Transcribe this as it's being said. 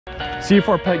See if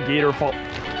our pet gator fall.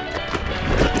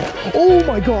 Oh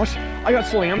my gosh, I got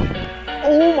slammed.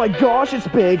 Oh my gosh, it's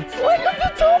big. Slam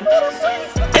at the top water,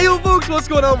 please. Hey yo folks, what's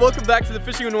going on? Welcome back to the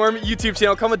Fishing with Norm YouTube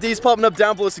channel. Comment days popping up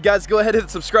down below, so guys go ahead, hit the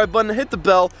subscribe button, hit the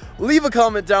bell, leave a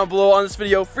comment down below on this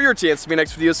video for your chance to be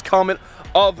next video's comment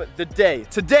of the day.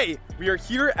 Today, we are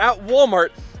here at Walmart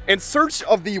in search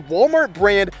of the Walmart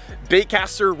brand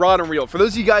Baitcaster rod and reel. For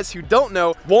those of you guys who don't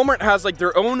know, Walmart has like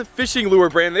their own fishing lure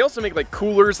brand. They also make like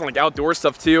coolers and like outdoor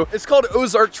stuff too. It's called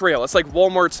Ozark Trail. It's like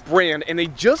Walmart's brand, and they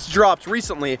just dropped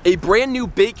recently a brand new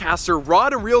Baitcaster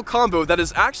rod and reel combo that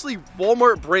is actually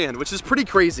Walmart brand, which is pretty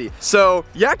crazy. So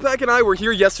Yak Pack and I were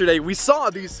here yesterday. We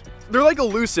saw these. They're like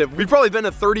elusive. We've probably been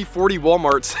to 30, 40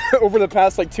 Walmarts over the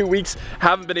past like 2 weeks,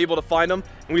 haven't been able to find them.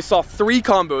 And we saw 3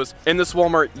 combos in this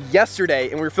Walmart yesterday,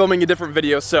 and we were filming a different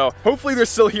video, so hopefully they're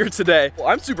still here today. Well,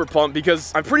 I'm super pumped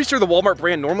because I'm pretty sure the Walmart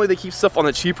brand, normally they keep stuff on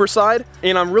the cheaper side,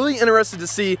 and I'm really interested to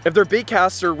see if their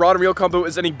Baitcaster rod and reel combo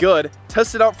is any good.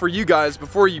 Test it out for you guys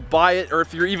before you buy it, or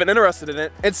if you're even interested in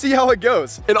it, and see how it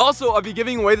goes. And also, I'll be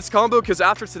giving away this combo because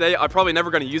after today, I'm probably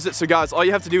never gonna use it. So guys, all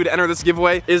you have to do to enter this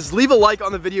giveaway is leave a like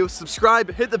on the video,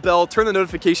 subscribe, hit the bell, turn the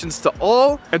notifications to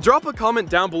all, and drop a comment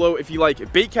down below if you like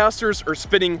Baitcasters or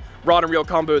spinning rod and reel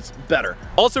combos better.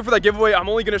 Also for that giveaway, I'm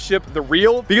only gonna ship the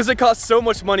reel because it costs so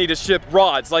much money to ship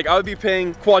rods. Like I would be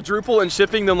paying quadruple in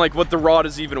shipping than like what the rod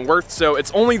is even worth. So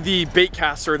it's only the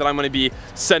Baitcaster that I'm gonna be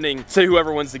sending to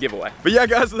whoever wins the giveaway. But yeah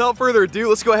guys, without further ado,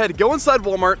 let's go ahead, go inside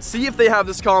Walmart, see if they have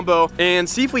this combo, and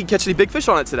see if we can catch any big fish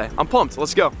on it today. I'm pumped,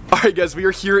 let's go. All right guys, we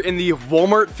are here in the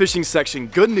Walmart fishing section.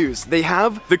 Good news, they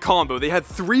have the combo. They had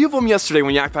 3 of them yesterday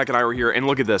when Yak Pack and I were here, and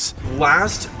look at this.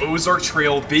 Last Ozark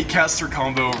Trail Baitcaster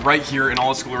combo right here in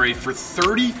all its glory for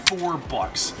 34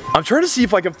 bucks. I'm trying to see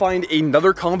if I can find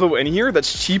another combo in here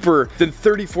that's cheaper than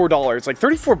 $34. Like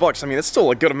 34 bucks, I mean, that's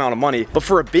still a good amount of money. But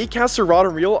for a Baitcaster rod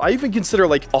and reel, I even consider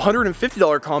like a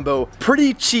 $150 combo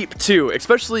pretty cheap too,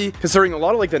 especially considering a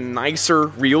lot of like the nicer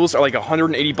reels are like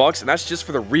 180 bucks, and that's just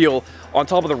for the reel on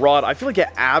top of the rod. I feel like an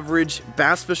average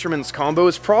bass fisherman's combo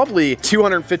is probably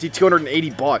 250, 280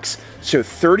 bucks. So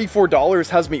 $34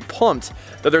 has me pumped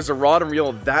that there's a rod and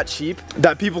reel that cheap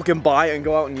that people can buy and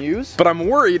go out and use. But I'm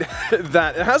worried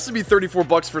that it has to be 34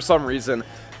 bucks for some reason,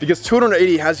 because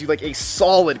 280 has you like a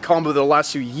solid combo that'll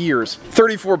last you years.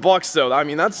 34 bucks though, I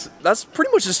mean, that's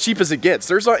pretty much as cheap as it gets.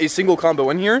 There's not a single combo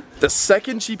in here. The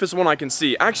second cheapest one I can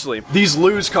see. Actually, these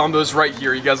Lose combos right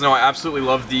here, you guys know I absolutely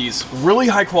love these. Really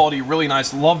high quality, really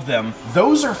nice, love them.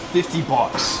 Those are 50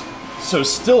 bucks. So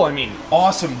still, I mean,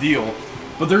 awesome deal.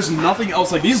 But there's nothing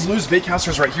else. Like these Lose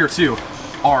Baitcasters right here too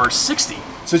are 60.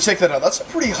 So check that out. That's a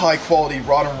pretty high quality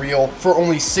rod and reel for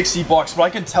only 60 bucks. But I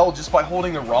can tell just by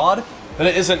holding the rod that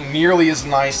it isn't nearly as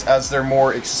nice as their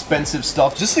more expensive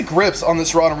stuff. Just the grips on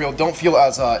this rod and reel don't feel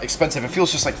as expensive. It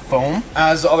feels just like foam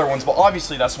as the other ones, but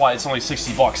obviously that's why it's only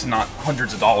 60 bucks and not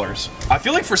hundreds of dollars. I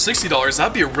feel like for $60,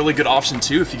 that'd be a really good option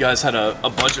too if you guys had a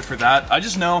budget for that. I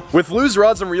just know with Lose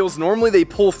rods and reels, normally they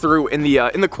pull through in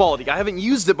the quality. I haven't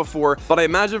used it before, but I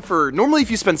imagine for normally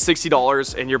if you spend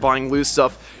 $60 and you're buying Lose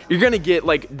stuff, you're gonna get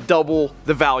like double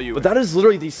the value. But that is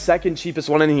literally the second cheapest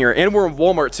one in here, and we're in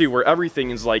Walmart too, where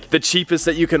everything is like the cheapest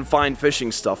that you can find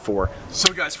fishing stuff for.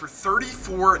 So guys, for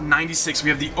 $34.96, we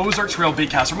have the Ozark Trail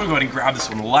Baitcaster. I'm gonna go ahead and grab this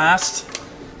one last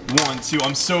one too.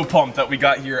 I'm so pumped that we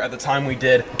got here at the time we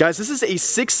did. Guys, this is a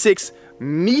 6'6"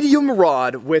 medium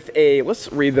rod with a, let's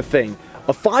read the thing,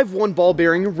 a 5'1" ball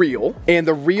bearing reel, and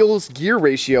the reel's gear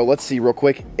ratio, let's see real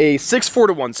quick, a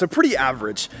 6:4:1, so pretty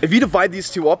average. If you divide these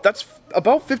two up, that's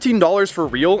about $15 for a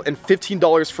reel and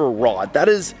 $15 for a rod. That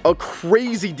is a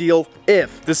crazy deal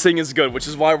if this thing is good, which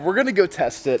is why we're gonna go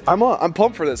test it. I'm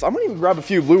pumped for this. I'm gonna even grab a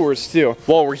few lures too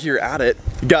while we're here at it.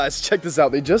 Guys, check this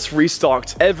out. They just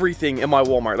restocked everything in my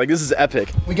Walmart. Like, this is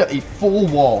epic. We got a full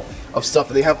wall of stuff.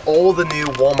 They have all the new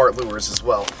Walmart lures as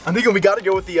well. I'm thinking we gotta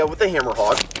go with the hammer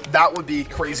hog. That would be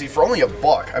crazy for only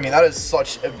 $1. I mean, that is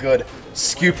such a good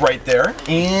scoop right there.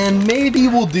 And maybe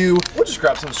we'll just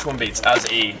grab some swim baits as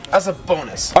a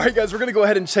bonus. All right guys, we're gonna go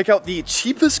ahead and check out the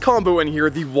cheapest combo in here,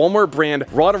 the Walmart brand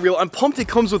rod and reel. I'm pumped it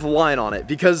comes with line on it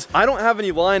because I don't have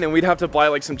any line and we'd have to buy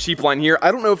like some cheap line here.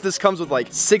 I don't know if this comes with like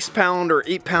 6-pound or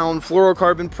 8-pound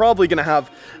fluorocarbon. Probably gonna have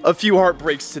a few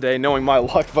heartbreaks today knowing my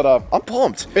luck, but I'm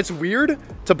pumped. It's weird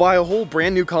to buy a whole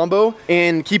brand new combo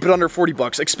and keep it under 40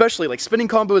 bucks, especially like spinning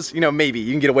combos, you know, maybe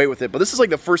you can get away with it, but this is like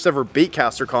the first ever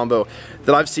Baitcaster combo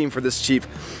that I've seen for this cheap.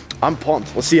 I'm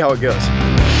pumped. Let's see how it goes.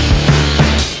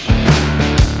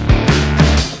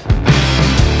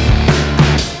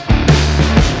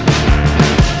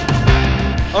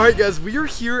 All Alright guys, we are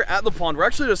here at the pond. We're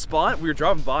actually at a spot we were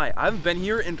driving by. I haven't been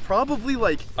here in probably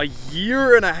like a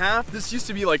year and a half. This used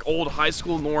to be like old high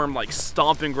school norm, like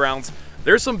stomping grounds.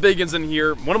 There's some big ones in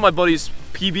here. One of my buddies'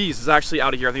 PBs is actually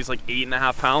out of here. I think he's like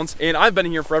 8.5 pounds. And I've been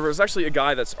here forever. There's actually a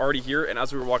guy that's already here. And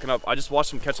as we were walking up, I just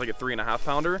watched him catch like a 3.5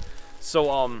 pounder.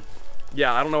 So,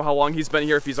 yeah, I don't know how long he's been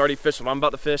here, if he's already fished what I'm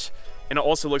about to fish. And it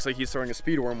also looks like he's throwing a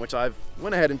speed worm, which I've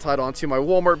went ahead and tied onto my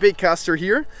Walmart Baitcaster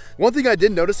here. One thing I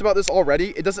did notice about this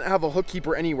already, it doesn't have a hook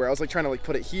keeper anywhere. I was like trying to like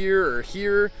put it here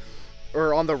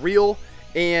or on the reel.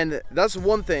 And that's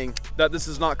one thing that this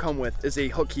does not come with, is a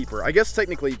hook keeper. I guess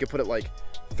technically you could put it like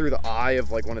through the eye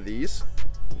of like one of these.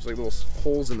 There's like little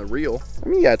holes in the reel. I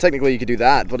mean, yeah, technically you could do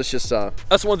that, but it's just,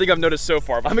 that's one thing I've noticed so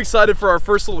far. I'm excited for our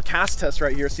first little cast test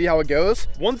right here, see how it goes.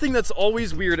 One thing that's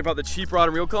always weird about the cheap rod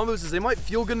and reel combos is they might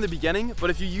feel good in the beginning, but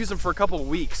if you use them for a couple of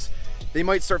weeks, they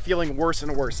might start feeling worse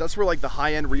and worse. That's where like the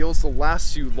high-end reels will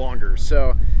last you longer.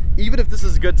 So even if this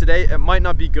is good today, it might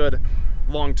not be good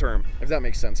long-term, if that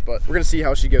makes sense. But we're gonna see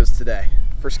how she goes today.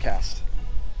 First cast.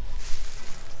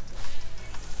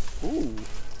 Ooh.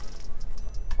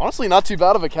 Honestly, not too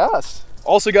bad of a cast.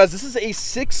 Also guys, this is a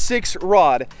 6.6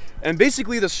 rod, and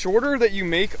basically the shorter that you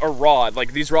make a rod,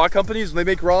 like these rod companies, when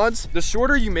they make rods, the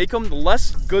shorter you make them, the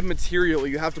less good material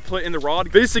you have to put in the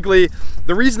rod. Basically,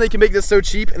 the reason they can make this so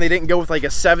cheap and they didn't go with like a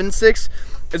 7.6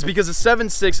 is because a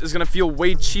 7.6 is gonna feel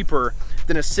way cheaper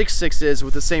than a 6.6 is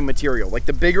with the same material. Like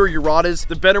the bigger your rod is,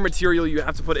 the better material you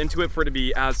have to put into it for it to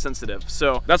be as sensitive.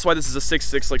 So that's why this is a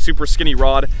 6.6, like super skinny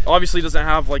rod. Obviously doesn't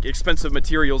have like expensive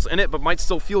materials in it, but might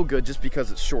still feel good just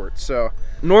because it's short. So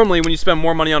normally when you spend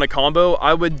more money on a combo,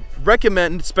 I would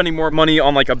recommend spending more money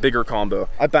on like a bigger combo.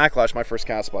 I backlashed my first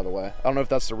cast, by the way. I don't know if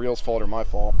that's the reel's fault or my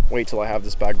fault. Wait till I have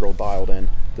this bag girl dialed in.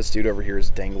 This dude over here is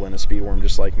dangling a speed worm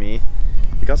just like me.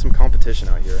 We got some competition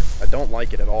out here. I don't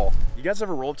like it at all. You guys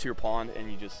ever roll up to your pond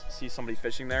and you just see somebody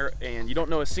fishing there and you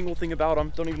don't know a single thing about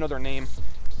them, don't even know their name,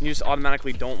 and you just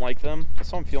automatically don't like them?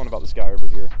 That's how I'm feeling about this guy over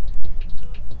here.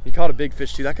 He caught a big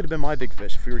fish too. That could have been my big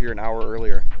fish if we were here an hour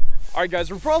earlier. All right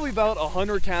guys, we're probably about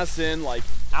 100 casts in, like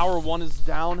hour 1 is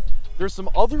down. There's some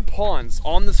other ponds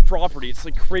on this property. It's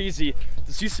like crazy.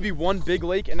 This used to be one big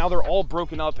lake and now they're all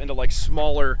broken up into like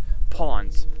smaller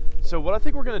ponds. So what I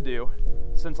think we're gonna do,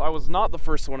 since I was not the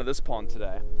first one of this pond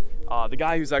today, the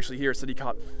guy who's actually here said he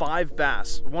caught 5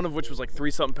 bass, one of which was like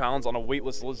 3-something pounds on a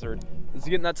weightless lizard. It's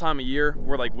getting that time of year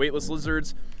where like weightless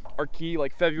lizards are key.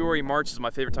 Like February, March is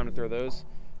my favorite time to throw those.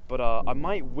 But I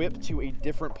might whip to a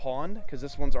different pond because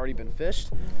this one's already been fished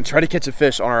and try to catch a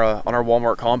fish on our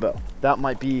Walmart combo. That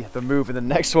might be the move in the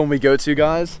next one we go to,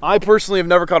 guys. I personally have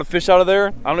never caught a fish out of there.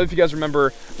 I don't know if you guys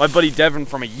remember my buddy Devin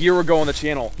from a year ago on the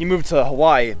channel. He moved to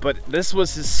Hawaii, but this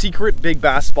was his secret big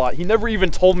bass spot. He never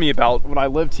even told me about when I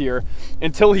lived here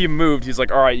until he moved. He's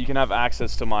like, all right, you can have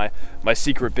access to my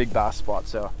secret big bass spot.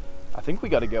 So I think we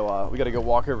gotta go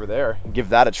walk over there and give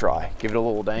that a try. Give it a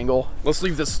little dangle. Let's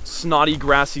leave this snotty,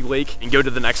 grassy lake and go to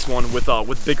the next one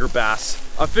with bigger bass.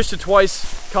 I fished it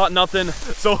twice, caught nothing,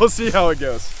 so we'll see how it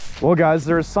goes. Well guys,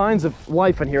 there's signs of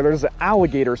life in here. There's an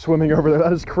alligator swimming over there.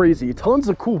 That is crazy. Tons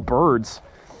of cool birds.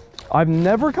 I've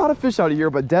never caught a fish out of here,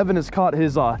 but Devin has caught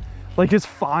his like his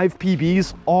 5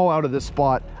 PBs all out of this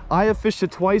spot. I have fished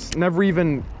it twice, never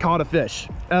even caught a fish,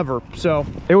 ever. So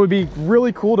it would be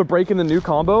really cool to break in the new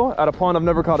combo at a pond I've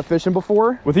never caught a fish in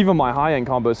before, with even my high-end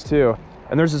combos too.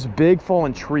 And there's this big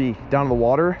fallen tree down in the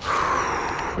water.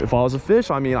 If I was a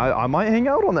fish, I mean, I might hang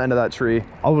out on the end of that tree.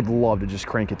 I would love to just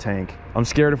crank a tank. I'm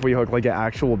scared if we hook like an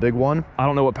actual big one. I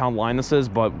don't know what pound line this is,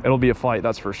 but it'll be a fight,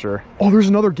 that's for sure. Oh, there's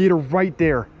another gator right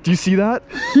there. Do you see that?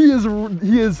 He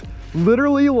is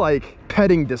literally like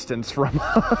petting distance from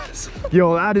us.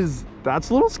 Yo, that's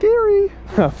a little scary.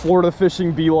 Florida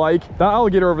fishing be like. That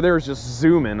alligator over there is just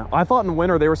zooming. I thought in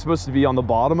winter they were supposed to be on the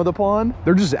bottom of the pond.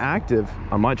 They're just active.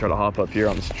 I might try to hop up here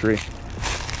on this tree.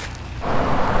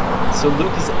 So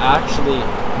Luke is actually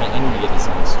my enemy at this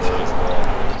on this tree as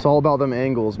well. It's all about them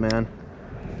angles, man.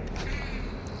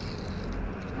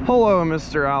 Hello,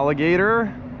 Mr.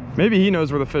 Alligator. Maybe he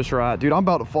knows where the fish are at. Dude, I'm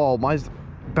about to fall. My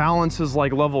balance is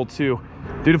like level 2.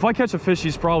 Dude, if I catch a fish,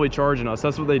 he's probably charging us.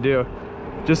 That's what they do.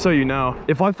 Just so you know.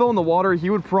 If I fell in the water, he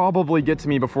would probably get to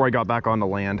me before I got back on the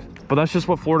land. But that's just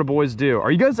what Florida boys do. Are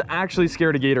you guys actually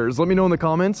scared of gators? Let me know in the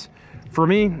comments. For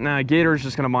me, nah, gator's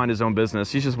just gonna mind his own business.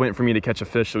 He's just waiting for me to catch a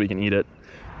fish so he can eat it.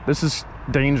 This is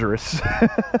dangerous.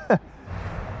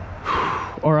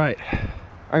 All right,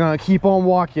 I'm gonna keep on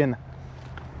walking.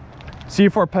 See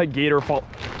if our pet gator fall.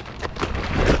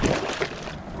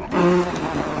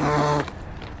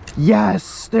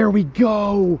 Yes, there we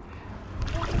go.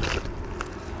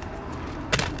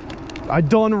 I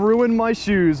done ruined my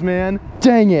shoes, man.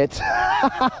 Dang it.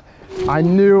 I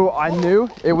knew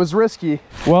it was risky.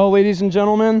 Well, ladies and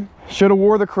gentlemen, should have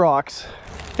wore the Crocs.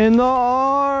 In the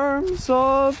arms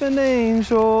of an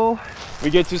angel. We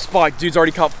get to spot. Dude's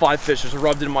already caught 5 fish. Just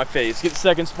rubbed it in my face. Get the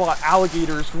second spot.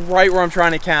 Alligators right where I'm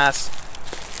trying to cast.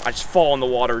 I just fall in the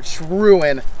water. It's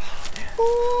ruin.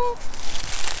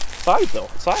 Side though.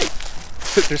 Side.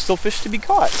 There's still fish to be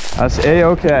caught. That's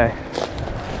A-okay.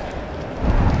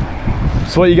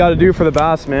 That's what you got to do for the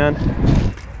bass, man.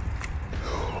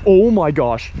 Oh my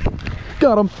gosh.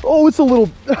 Got him. Oh, it's a little...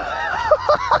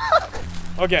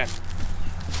 Okay.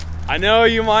 I know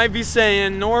you might be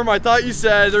saying, Norm, I thought you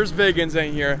said there's big ones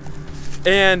in here.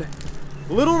 And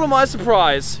little to my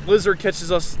surprise, Lizard catches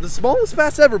us the smallest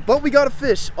bass ever, but we got a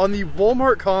fish on the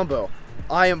Walmart combo.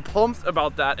 I am pumped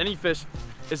about that. Any fish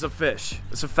is a fish.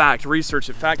 It's a fact. Research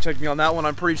it. Fact check me on that one.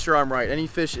 I'm pretty sure I'm right. Any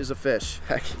fish is a fish.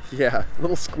 Heck yeah.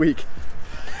 Little squeak.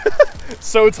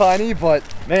 So tiny, but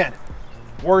man,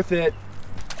 worth it.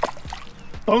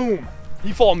 Boom.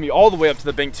 He followed me all the way up to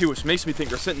the bank too, which makes me think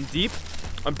they're sitting deep.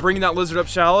 I'm bringing that lizard up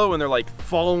shallow and they're like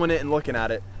following it and looking at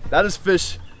it. That is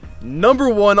fish number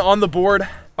 1 on the board.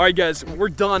 All right, guys, we're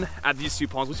done at these 2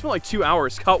 ponds. We spent like 2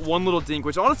 hours, caught 1 little dink,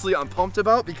 which honestly I'm pumped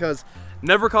about because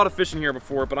never caught a fish in here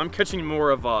before, but I'm catching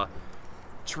more of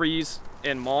trees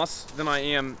and moss than I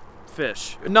am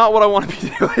fish. Not what I want to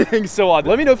be doing. So let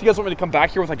me know if you guys want me to come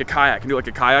back here with like a kayak and do like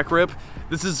a kayak rip.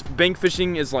 This is bank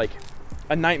fishing is like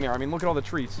a nightmare. I mean, look at all the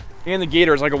trees and the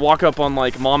gators. I could walk up on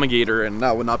like mama gator and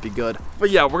that would not be good. But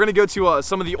yeah, we're gonna go to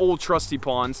some of the old trusty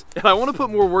ponds, and I want to put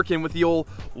more work in with the old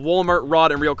Walmart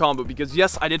rod and reel combo because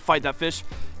yes, I did fight that fish.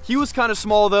 He was kind of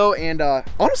small though, and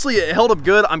honestly it held up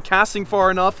good. I'm casting far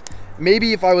enough.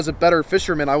 Maybe if I was a better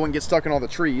fisherman, I wouldn't get stuck in all the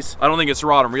trees. I don't think it's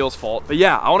rod and reel's fault. But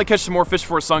yeah, I want to catch some more fish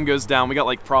before sun goes down. We got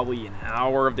like probably an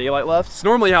hour of daylight left. It's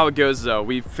normally how it goes though.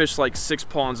 We fish like 6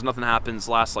 ponds, nothing happens.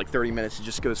 Last like 30 minutes, it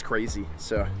just goes crazy.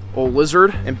 So, old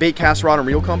lizard and bait cast rod and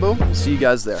reel combo. We'll see you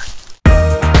guys there.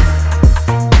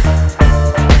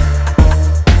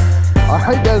 All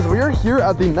right, guys, we are here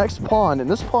at the next pond, and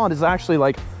this pond is actually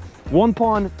like 1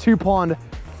 pond, 2 pond,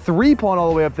 3 pond all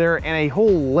the way up there, and a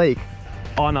whole lake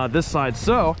on this side.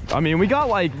 So I mean, we got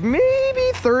like maybe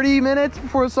 30 minutes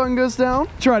before the sun goes down.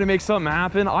 Try to make something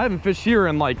happen. I haven't fished here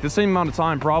in like the same amount of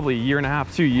time, probably 1.5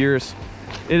 years, 2 years.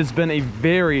 It has been a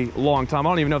very long time. I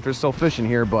don't even know if there's still fish in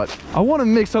here, but I want to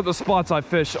mix up the spots I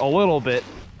fish a little bit.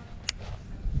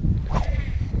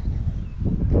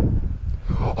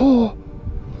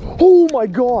 Oh my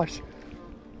gosh.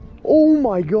 Oh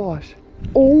my gosh.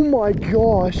 Oh my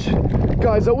gosh.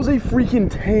 Guys, that was a freaking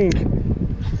tank.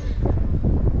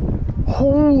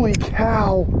 Holy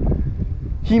cow.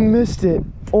 He missed it.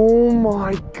 Oh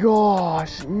my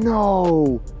gosh.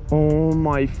 No. Oh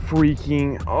my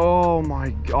freaking. Oh my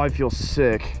God. I feel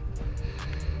sick.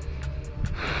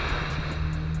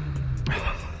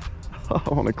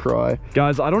 I want to cry.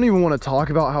 Guys, I don't even want to talk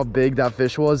about how big that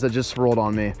fish was that just swirled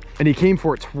on me. And he came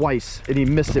for it twice and he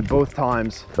missed it both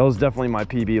times. That was definitely my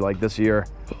PB like this year.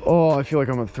 Oh, I feel like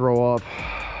I'm gonna throw up.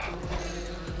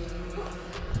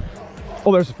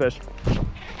 Oh, there's a fish.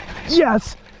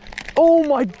 Yes! Oh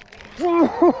my...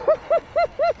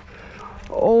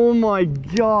 Oh my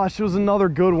gosh, it was another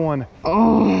good one.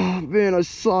 Oh man, I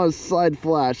saw a side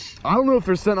flash. I don't know if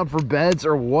they're setting up for beds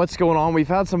or what's going on. We've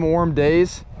had some warm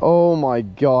days. Oh my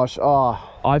gosh.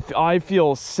 I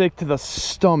feel sick to the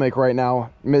stomach right now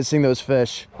missing those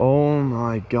fish. Oh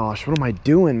my gosh, what am I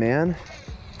doing, man?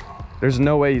 There's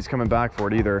no way he's coming back for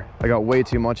it either. I got way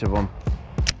too much of them.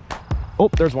 Oh,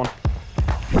 there's one.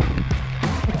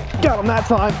 Got him that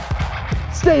time.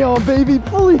 Stay on, baby,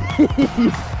 please.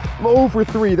 I'm 0 for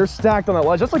 3. They're stacked on that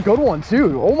ledge. That's a good one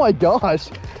too. Oh my gosh.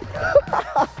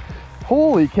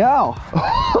 Holy cow.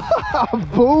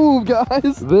 Boom,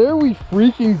 guys. There we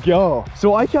freaking go.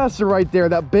 So I cast it right there.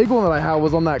 That big one that I had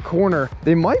was on that corner.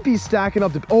 They might be stacking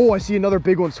up to... Oh, I see another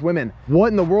big one swimming. What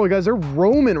in the world, guys? They're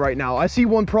roaming right now. I see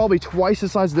one probably twice the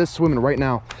size of this swimming right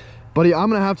now. Buddy,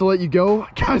 I'm gonna have to let you go.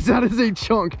 Guys, that is a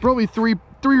chunk. Probably three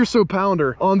or so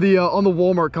pounder on the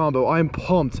Walmart combo. I am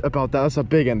pumped about that. That's a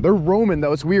big one. They're roaming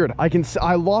though. It's weird.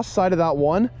 I lost sight of that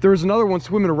one. There's another one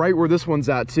swimming right where this one's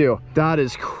at too. That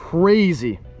is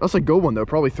crazy. That's a good one though.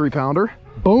 Probably 3 pounder.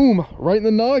 Boom, right in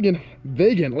the noggin.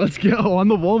 Big one. Let's go on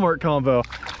the Walmart combo.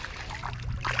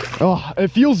 Oh, it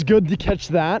feels good to catch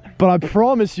that, but I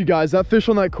promise you guys, that fish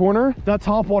on that corner, that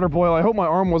topwater boil, I hope my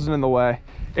arm wasn't in the way.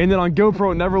 And then on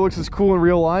GoPro, it never looks as cool in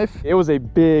real life. It was a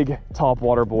big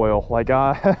topwater boil. Like,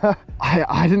 I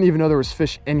didn't even know there was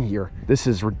fish in here. This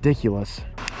is ridiculous.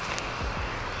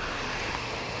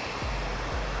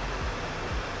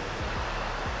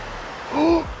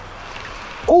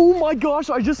 my gosh,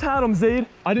 I just had him, Zaid.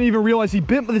 I didn't even realize he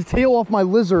bit the tail off my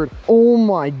lizard. Oh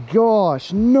my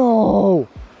gosh, no.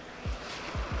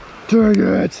 Dang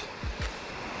it.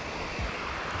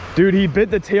 Dude, he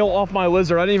bit the tail off my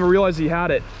lizard. I didn't even realize he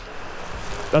had it.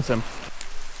 That's him.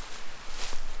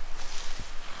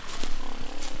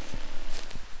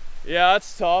 Yeah,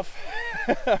 that's tough.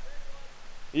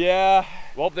 Yeah.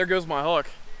 Well, there goes my hook.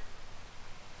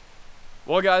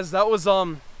 Well, guys, that was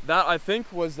that I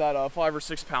think was that 5 or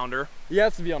 6 pounder. He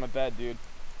has to be on a bed, dude.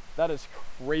 That is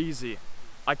crazy.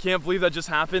 I can't believe that just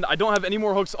happened. I don't have any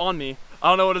more hooks on me. I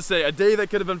don't know what to say. A day that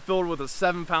could have been filled with a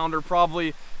 7 pounder,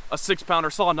 probably a 6 pounder.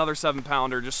 Saw another 7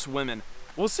 pounder just swimming.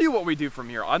 We'll see what we do from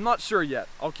here. I'm not sure yet.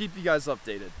 I'll keep you guys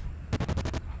updated.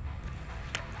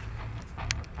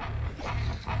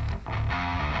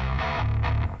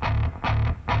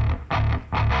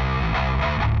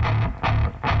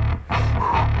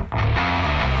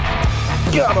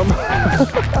 Got him.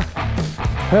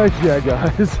 Heck yeah,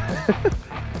 guys.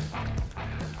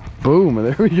 Boom, and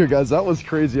there we go, guys. That was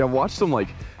crazy. I watched him like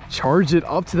charge it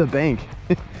up to the bank.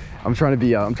 I'm trying to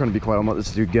be quiet. I'm gonna let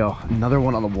this dude go. Another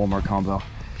one on the Walmart combo.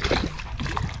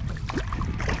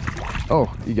 Oh,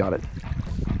 you got it.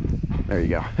 There you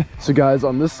go. So guys,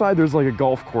 on this side there's like a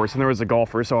golf course and there was a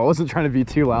golfer, so I wasn't trying to be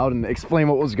too loud and explain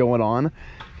what was going on.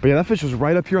 But yeah, that fish was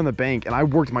right up here on the bank and I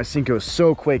worked my Cinco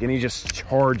so quick and he just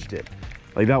charged it.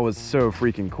 Like, that was so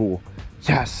freaking cool.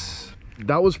 Yes,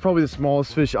 that was probably the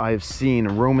smallest fish I have seen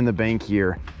roaming the bank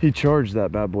here. He charged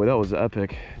that bad boy. That was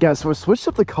epic. Yeah, so I switched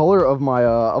up the color of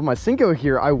my Cinco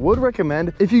here. I would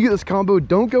recommend, if you get this combo,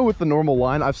 don't go with the normal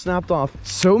line. I've snapped off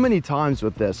so many times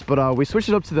with this, but we switched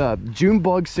it up to the June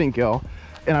bug Cinco,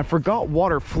 and I forgot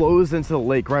water flows into the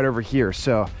lake right over here.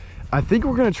 So I think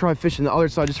we're gonna try fishing the other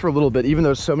side just for a little bit, even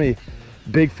though so many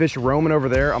big fish roaming over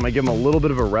there. I'm gonna give them a little bit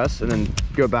of a rest and then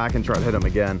go back and try to hit them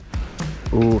again.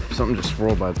 Ooh, something just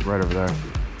swirled by right over there.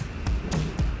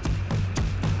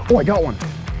 Oh, I got one.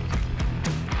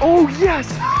 Oh yes.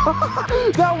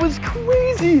 That was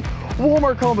crazy.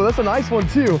 Walmart combo. That's a nice one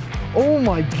too. Oh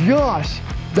my gosh,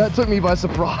 that took me by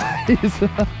surprise.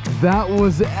 That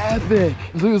was epic.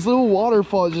 So this little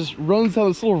waterfall just runs down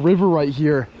this little river right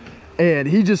here and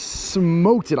he just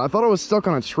smoked it. I thought I was stuck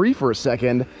on a tree for a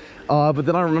second. But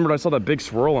then I remembered I saw that big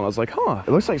swirl and I was like, huh,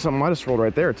 it looks like something might have swirled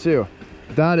right there too.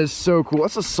 That is so cool.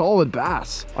 That's a solid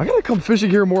bass. I gotta come fishing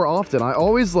here more often. I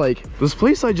always like this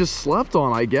place I just slept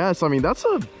on, I guess. I mean, that's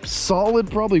a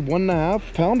solid probably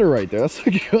 1.5 pounder right there. That's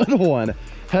a good one.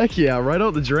 Heck yeah, right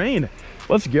out the drain.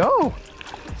 Let's go.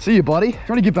 See you, buddy.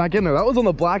 Trying to get back in there. That was on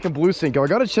the black and blue Cinco. I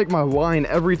gotta check my line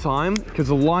every time because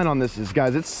the line on this is,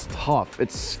 guys, it's tough.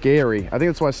 It's scary. I think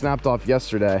that's why I snapped off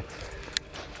yesterday.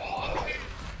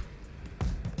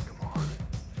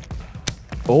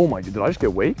 Oh my, did I just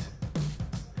get weight?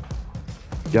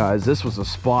 Guys, this was a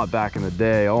spot back in the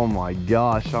day. Oh my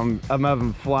gosh, I'm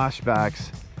having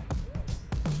flashbacks.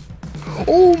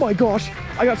 Oh my gosh,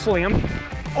 I got slammed.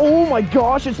 Oh my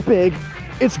gosh, it's big.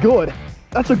 It's good.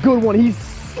 That's a good one. He's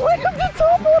slammed the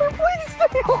top water. Please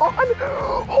stay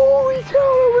on. Holy cow,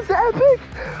 that was epic.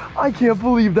 I can't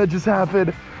believe that just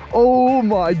happened. Oh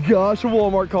my gosh, a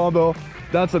Walmart combo.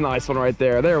 That's a nice one right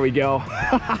there. There we go.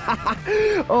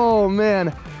 Oh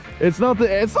man, it's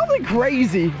nothing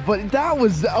crazy, but that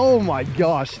was, oh my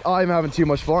gosh, I'm having too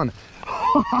much fun.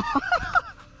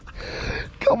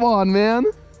 Come on, man.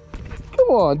 Come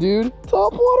on, dude.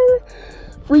 Top water,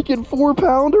 freaking 4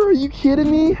 pounder. Are you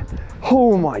kidding me?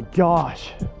 Oh my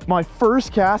gosh, my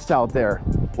first cast out there.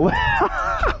 Oh,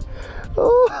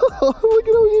 look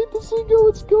at how he ate the Cinco.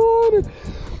 It's gone.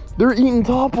 They're eating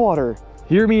top water.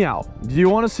 Hear me out. Do you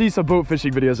want to see some boat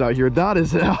fishing videos out here? That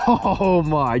is, oh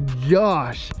my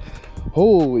gosh.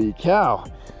 Holy cow.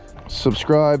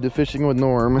 Subscribe to Fishing with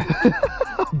Norm.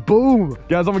 Boom.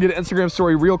 Guys, I'm gonna get an Instagram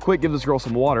story real quick, give this girl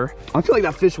some water. I feel like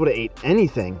that fish would have ate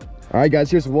anything. All right,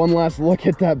 guys, here's one last look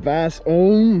at that bass.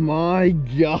 Oh my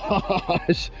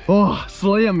gosh. Oh,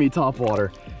 slam me top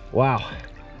water. Wow.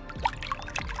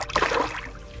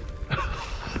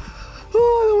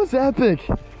 Oh, that was epic.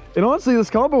 And honestly, this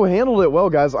combo handled it well,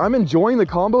 guys. I'm enjoying the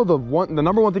combo. The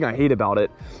number one thing I hate about it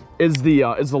is the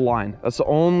line. That's the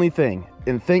only thing.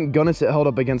 And thank goodness it held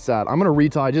up against that. I'm gonna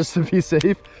retie just to be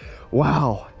safe.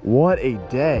 Wow, what a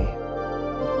day.